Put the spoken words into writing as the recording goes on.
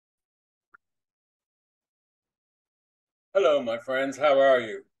Hello, my friends. How are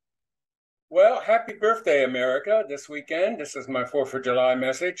you? Well, happy birthday, America, this weekend. This is my 4th of July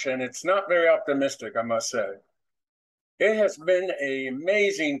message, and it's not very optimistic, I must say. It has been an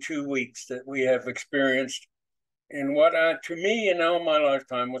amazing 2 weeks that we have experienced in what, to me, in all my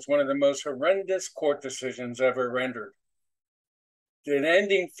lifetime, was one of the most horrendous court decisions ever rendered. In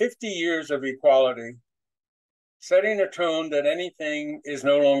ending 50 years of equality, setting a tone that anything is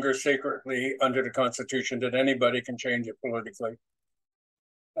no longer sacredly under the Constitution, that anybody can change it politically,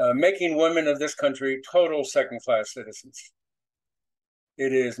 making women of this country total second-class citizens.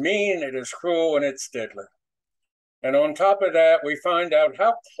 It is mean, it is cruel, and it's deadly. And on top of that, we find out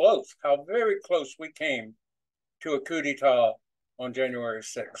how very close we came to a coup d'etat on January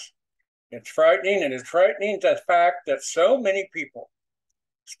 6th. It's frightening, and it's frightening the fact that so many people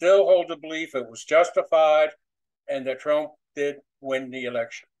still hold the belief it was justified and that Trump did win the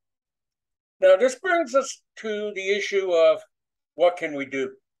election. Now, this brings us to the issue of what can we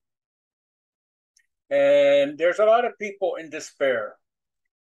do? And there's a lot of people in despair.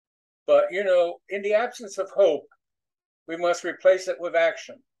 But, in the absence of hope, we must replace it with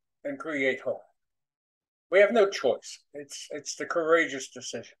action and create hope. We have no choice. It's the courageous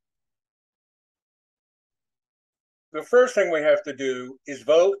decision. The first thing we have to do is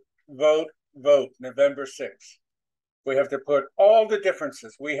vote, vote, vote November 6th. We have to put all the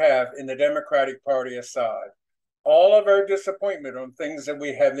differences we have in the Democratic Party aside, all of our disappointment on things that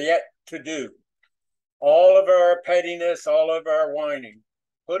we have yet to do, all of our pettiness, all of our whining,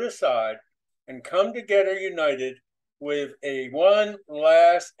 put aside and come together united with a one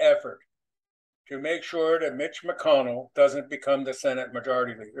last effort to make sure that Mitch McConnell doesn't become the Senate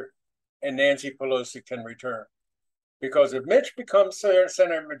Majority Leader and Nancy Pelosi can return. Because if Mitch becomes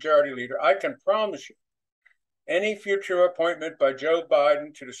Senate Majority Leader, I can promise you any future appointment by Joe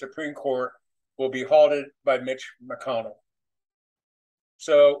Biden to the Supreme Court will be halted by Mitch McConnell.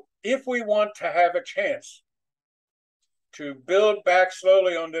 So if we want to have a chance to build back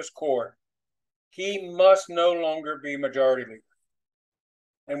slowly on this court, he must no longer be majority leader.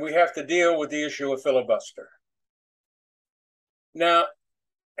 And we have to deal with the issue of filibuster. Now,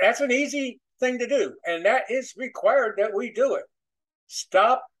 that's an easy thing to do, and that is required that we do it.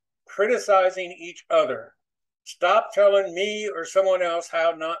 Stop criticizing each other. Stop telling me or someone else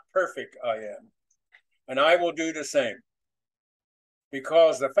how not perfect I am. And I will do the same.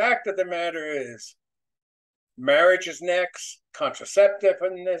 Because the fact of the matter is, marriage is next, contraceptive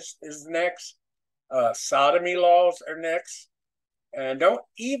is next, sodomy laws are next, and don't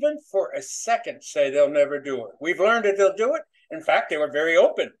even for a second say they'll never do it. We've learned that they'll do it. In fact, they were very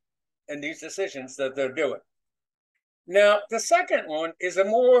open in these decisions that they'll do it. Now, the second one is a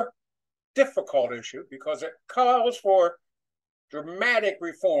more difficult issue because it calls for dramatic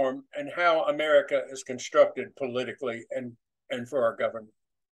reform in how America is constructed politically and for our government.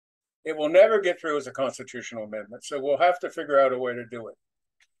 It will never get through as a constitutional amendment, so we'll have to figure out a way to do it.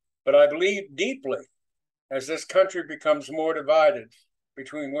 But I believe deeply, as this country becomes more divided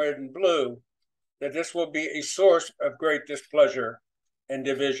between red and blue, that this will be a source of great displeasure and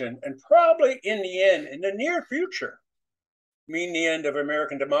division, and probably in the end, in the near future, mean the end of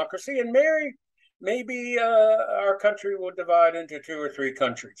American democracy, and maybe our country will divide into 2 or 3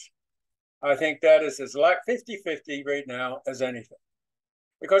 countries. I think that is as like 50-50 right now as anything.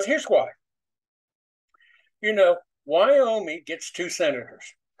 Because here's why. Wyoming gets 2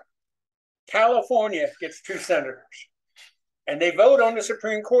 senators. California gets 2 senators. And they vote on the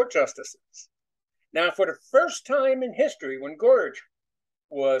Supreme Court justices. Now, for the first time in history, when Gorsuch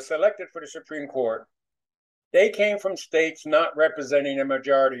was selected for the Supreme Court, they came from states not representing a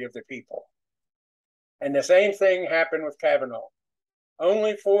majority of the people. And the same thing happened with Kavanaugh.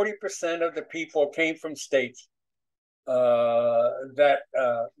 Only 40% of the people came from states that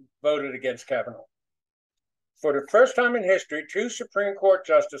voted against Kavanaugh. For the first time in history, 2 Supreme Court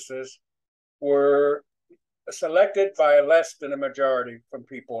justices were selected by less than a majority from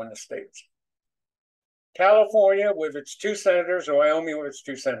people in the states. California with its 2 senators, and Wyoming with its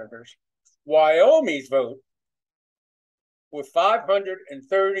 2 senators. Wyoming's vote, with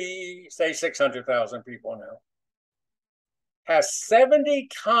 530, say 600,000 people now, has 70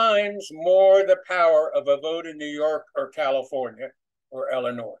 times more the power of a vote in New York or California or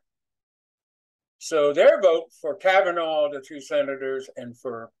Illinois. So their vote for Kavanaugh, the 2 senators, and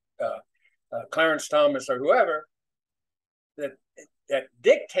for Clarence Thomas or whoever, that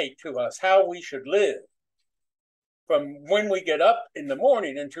dictate to us how we should live from when we get up in the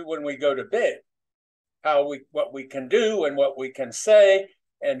morning into when we go to bed, what we can do and what we can say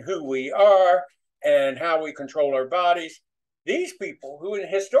and who we are and how we control our bodies. These people who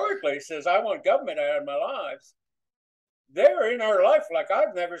historically says, I want government out of my lives, they're in our life like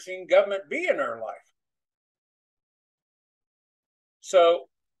I've never seen government be in our life. So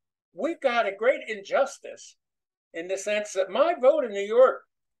we've got a great injustice in the sense that my vote in New York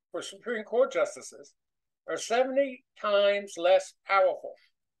for Supreme Court justices are 70 times less powerful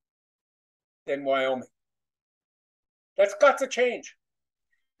than Wyoming. That's got to change.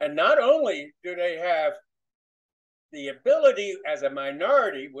 And not only do they have the ability as a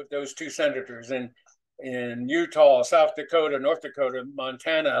minority with those two senators in Utah, South Dakota, North Dakota,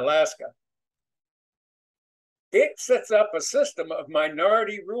 Montana, Alaska, it sets up a system of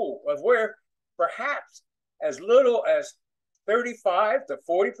minority rule of where perhaps as little as 35 to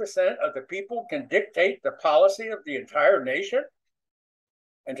 40% of the people can dictate the policy of the entire nation.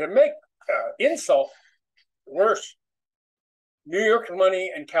 And to make insult worse, New York's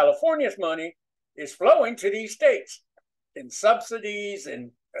money and California's money is flowing to these states in subsidies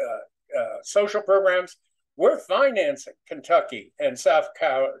and social programs. We're financing Kentucky and South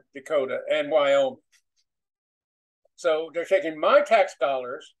Dakota and Wyoming. So they're taking my tax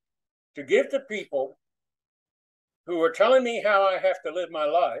dollars to give to people who are telling me how I have to live my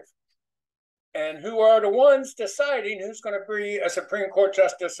life and who are the ones deciding who's going to be a Supreme Court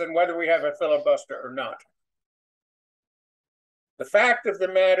justice and whether we have a filibuster or not. The fact of the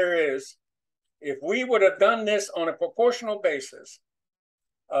matter is, if we would have done this on a proportional basis,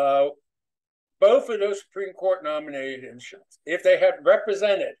 both of those Supreme Court nominations, if they had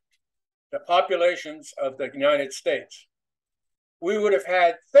represented the populations of the United States, we would have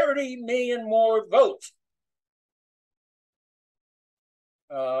had 30 million more votes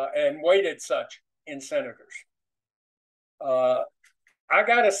and weighted such in senators. I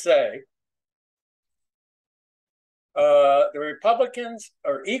gotta say, the Republicans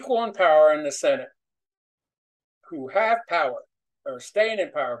are equal in power in the Senate, who have power or staying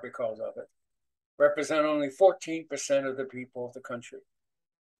in power because of it, represent only 14% of the people of the country,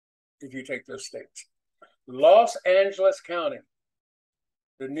 if you take those states. Los Angeles County,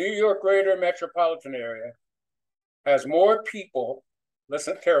 the New York greater metropolitan area, has more people,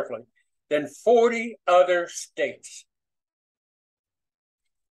 listen carefully, than 40 other states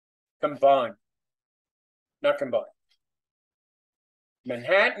combined. Not combined.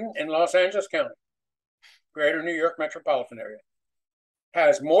 Manhattan and Los Angeles County, greater New York metropolitan area,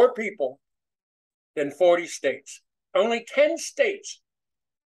 has more people than 40 states. Only 10 states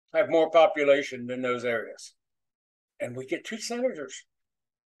have more population than those areas. And we get two senators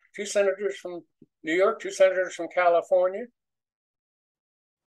from New York, two senators from California.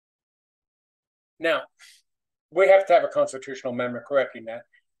 Now, we have to have a constitutional amendment correcting that.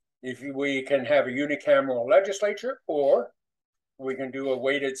 If we can have a unicameral legislature, or we can do a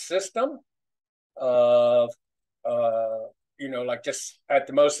weighted system of, like just at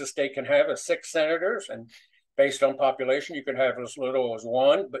the most the state can have is 6 senators, and based on population, you can have as little as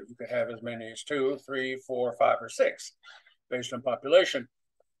 1, but you could have as many as 2, 3, 4, 5, or 6, based on population,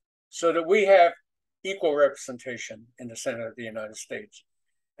 so that we have equal representation in the Senate of the United States,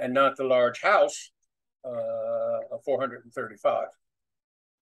 and not the large House of 435.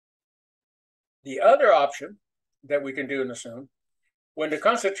 The other option that we can do in the soon, when the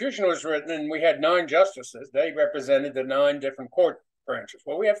Constitution was written and we had 9 justices, they represented the 9 different court branches.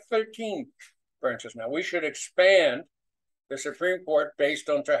 Well, we have 13 branches now. We should expand the Supreme Court based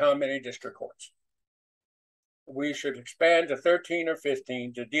on to how many district courts. We should expand to 13 or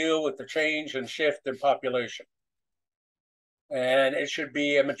 15 to deal with the change and shift in population. And it should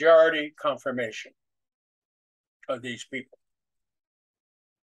be a majority confirmation of these people.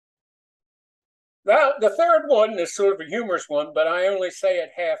 Now, the third one is sort of a humorous one, but I only say it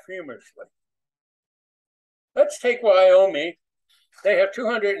half humorously. Let's take Wyoming. They have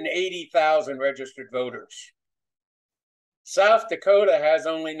 280,000 registered voters. South Dakota has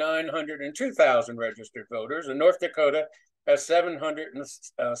only 902,000 registered voters, and North Dakota has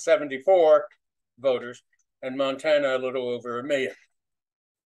 774 voters, and Montana a little over 1 million.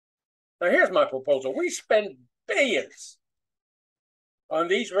 Now, here's my proposal. We spend billions on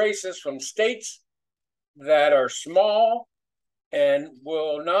these races from states that are small and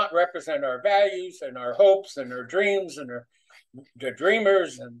will not represent our values and our hopes and our dreams and the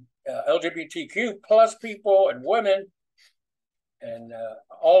dreamers and LGBTQ plus people and women and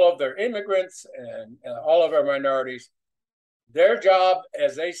all of their immigrants and all of our minorities. Their job,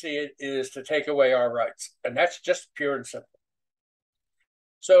 as they see it, is to take away our rights. And that's just pure and simple.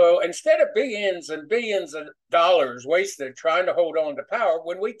 So instead of billions and billions of dollars wasted trying to hold on to power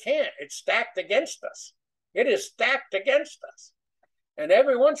when we can't, it's stacked against us. It is stacked against us. And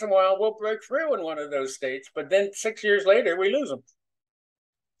every once in a while, we'll break through in one of those states, but then 6 years later, we lose them.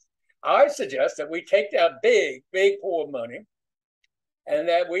 I suggest that we take that big pool of money and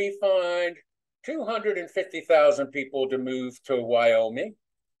that we find 250,000 people to move to Wyoming,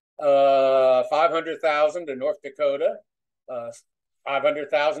 500,000 to North Dakota,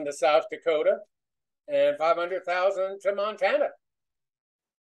 500,000 to South Dakota, and 500,000 to Montana.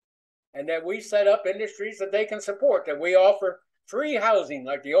 And that we set up industries that they can support, that we offer free housing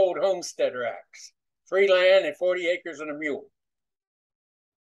like the old Homesteader Acts, free land and 40 acres and a mule.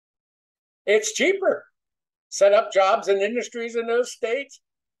 It's cheaper. Set up jobs and industries in those states,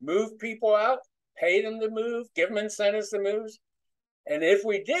 move people out, pay them to move, give them incentives to move. And if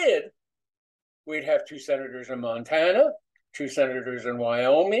we did, we'd have 2 senators in Montana, 2 senators in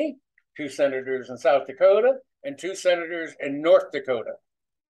Wyoming, 2 senators in South Dakota, and 2 senators in North Dakota.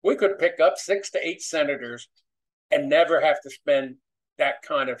 We could pick up 6 to 8 senators and never have to spend that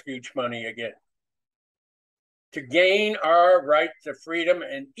kind of huge money again. To gain our right to freedom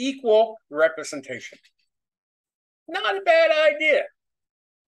and equal representation. Not a bad idea.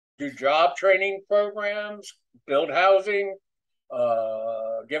 Do job training programs, build housing,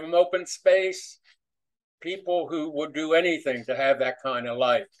 give them open space, people who would do anything to have that kind of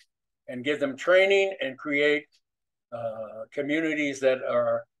life, and give them training and create communities that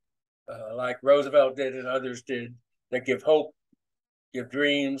are like Roosevelt did and others did, that give hope, give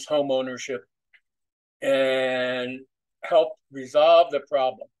dreams, home ownership, and help resolve the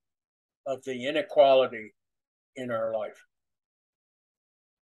problem of the inequality in our life.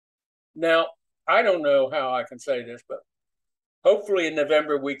 Now, I don't know how I can say this, but hopefully in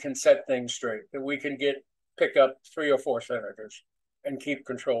November we can set things straight, that we can pick up 3 or 4 senators and keep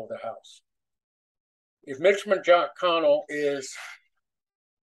control of the House. If Mitch McConnell is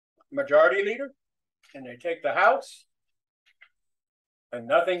majority leader and they take the House and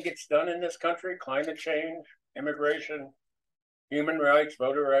nothing gets done in this country, climate change, immigration, human rights,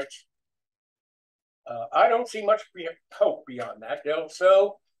 voter rights, I don't see much hope beyond that. They'll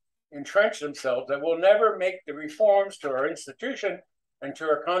so entrench themselves that we'll never make the reforms to our institution and to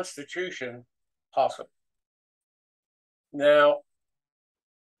our Constitution possible. Now,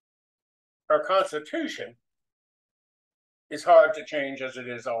 our Constitution is hard to change as it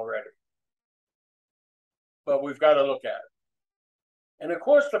is already, but we've got to look at it. And of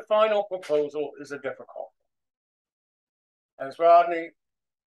course, the final proposal is a difficult one. As Rodney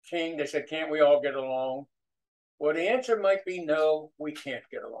King, they said, can't we all get along? Well, the answer might be no, we can't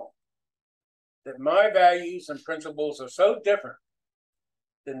get along. That my values and principles are so different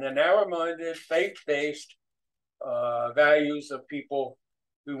than the narrow-minded, faith-based values of people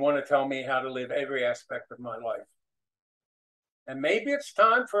who want to tell me how to live every aspect of my life. And maybe it's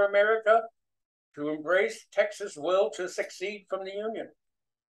time for America to embrace Texas' will to secede from the Union.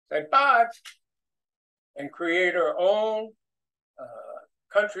 Say bye, and create our own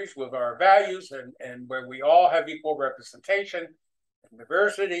countries with our values and where we all have equal representation and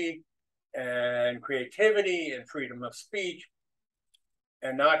diversity and creativity and freedom of speech,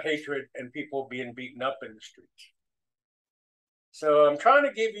 and not hatred and people being beaten up in the streets. So I'm trying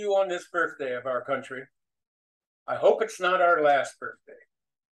to give you on this birthday of our country, I hope it's not our last birthday,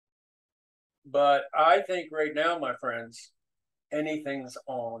 but I think right now, my friends, anything's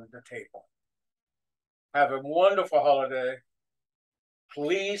on the table. Have a wonderful holiday.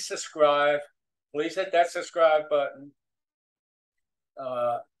 Please subscribe. Please hit that subscribe button.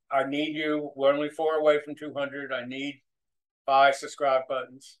 I need you. We're only 4 away from 200. I need 5 subscribe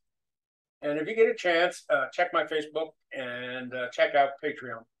buttons. And if you get a chance, check my Facebook and check out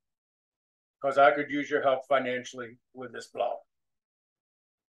Patreon, because I could use your help financially with this blog.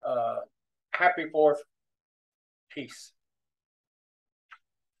 Happy 4th. Peace.